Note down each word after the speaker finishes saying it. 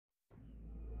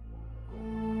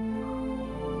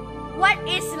What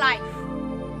is life?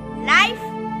 Life,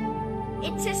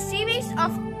 it's a series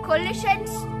of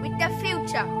collisions with the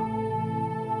future.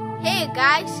 Hey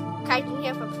guys, Kaitin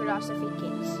here from Philosophy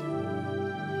Kids.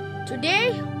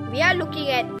 Today, we are looking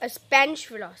at a Spanish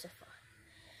philosopher.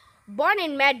 Born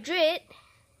in Madrid,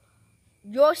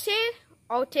 Jose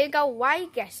Ortega y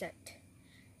Gasset.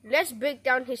 Let's break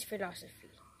down his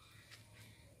philosophy.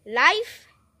 Life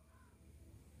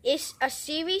is a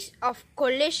series of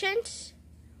collisions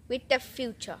with the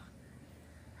future.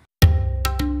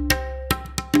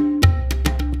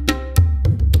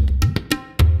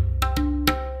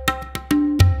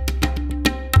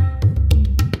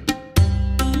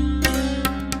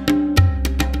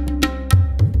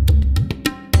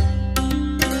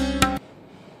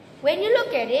 When you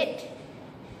look at it,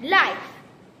 life,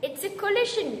 it's a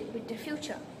collision with the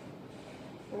future.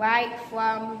 Right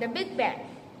from the Big Bang,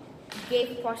 it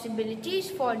gave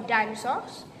possibilities for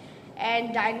dinosaurs,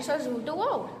 and dinosaurs ruled the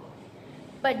world.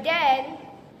 But then,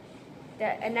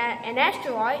 an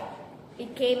asteroid,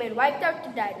 it came and wiped out the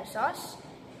dinosaurs,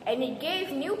 and it gave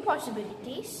new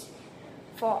possibilities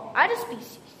for other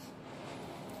species.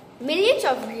 Millions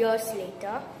of years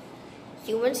later,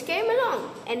 humans came along,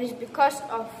 and it's because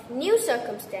of new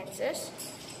circumstances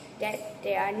that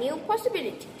there are new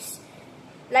possibilities.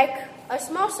 Like a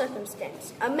small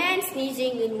circumstance, a man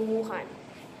sneezing in Wuhan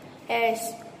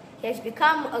has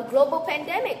become a global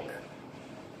pandemic.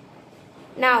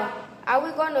 Now, are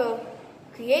we going to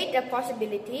create a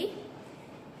possibility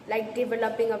like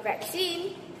developing a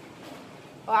vaccine,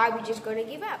 or are we just going to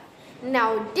give up?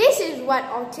 Now, this is what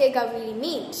Ortega really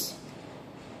means.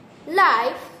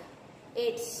 Life,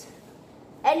 it's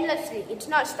endlessly, it's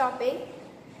not stopping.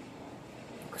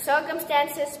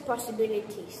 Circumstances,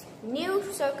 possibilities. New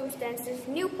circumstances,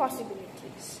 new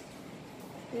possibilities.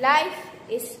 Life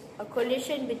is a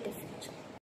collision with the future.